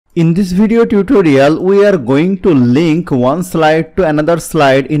In this video tutorial, we are going to link one slide to another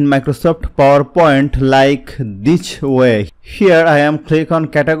slide in Microsoft PowerPoint like this way. Here I am click on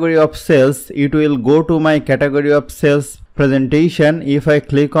category of sales. It will go to my category of sales presentation. If I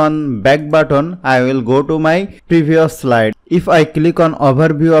click on back button, I will go to my previous slide. If I click on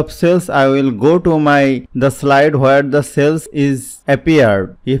overview of sales, I will go to the slide where the sales is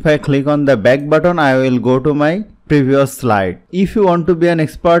appeared. If I click on the back button, I will go to my previous slide. If you want to be an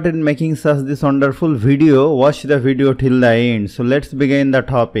expert in making such this wonderful video, watch the video till the end. So let's begin the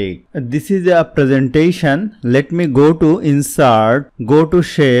topic. This is a presentation. Let me go to insert, go to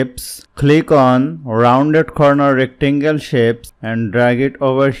shapes, click on rounded corner rectangle shapes and drag it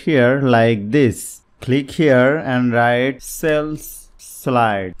over here like this. Click here and write sales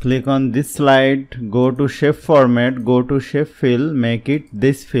slide. Click on this slide, go to shape format, go to shape fill, make it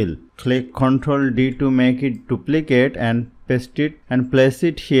this fill. Click Ctrl D to make it duplicate and paste it and place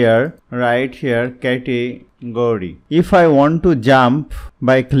it here, right here, category. If I want to jump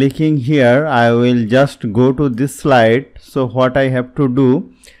by clicking here, I will just go to this slide. So what I have to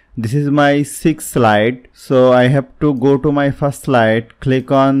do, this is my sixth slide. So I have to go to my first slide, click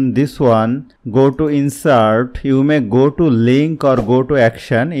on this one, go to insert. You may go to link or go to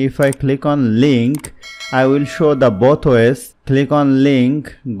action. If I click on link, I will show the both ways. Click on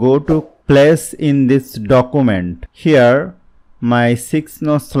link, go to place in this document. Here my sixth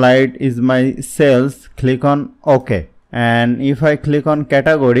slide is my sales. Click on OK. And if I click on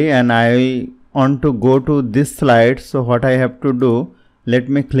category and I want to go to this slide, so what I have to do, let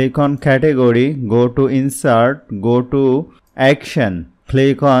me click on category, go to insert, go to action.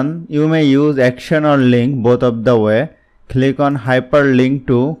 Click on, you may use action or link, both of the way. Click on hyperlink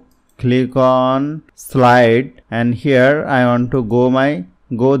to, click on slide, and here I want to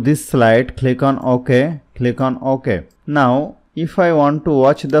go this slide. Click on OK, click on OK. Now if I want to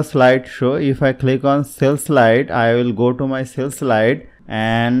watch the slideshow, if I click on sales slide, I will go to my sales slide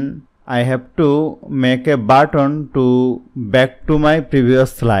and I have to make a button to back to my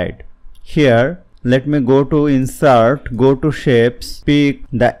previous slide. Here let me go to insert, go to shapes, pick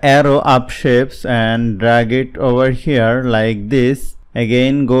the arrow up shapes and drag it over here like this.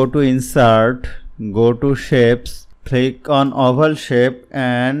 Again go to insert, go to shapes, click on oval shape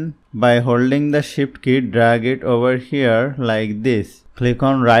and by holding the shift key drag it over here like this. Click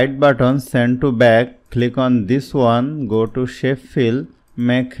on right button, send to back, click on this one, go to shape fill,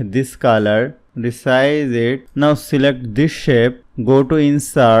 make this color, resize it. Now select this shape, go to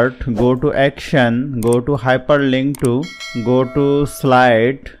insert, go to action, go to hyperlink to, go to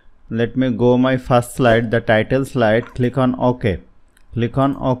slide. Let me go my first slide, the title slide. Click on OK. Click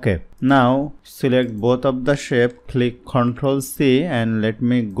on OK. Now select both of the shape, click Ctrl C and let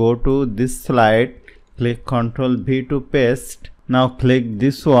me go to this slide. Click Ctrl V to paste. Now click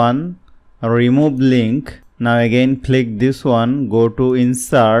this one, remove link. Now again click this one, go to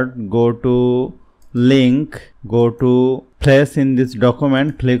insert, go to link, go to place in this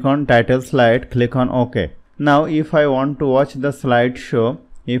document, click on title slide, click on OK. Now if I want to watch the slideshow,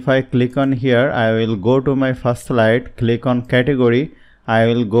 if I click on here, I will go to my first slide, click on category, I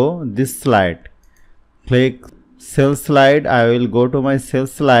will go this slide. Click sales slide, I will go to my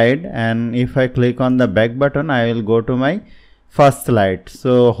sales slide, and if I click on the back button, I will go to my first slide.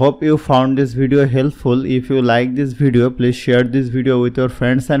 So hope you found this video helpful. If you like this video, please share this video with your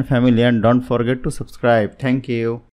friends and family and don't forget to subscribe. Thank you.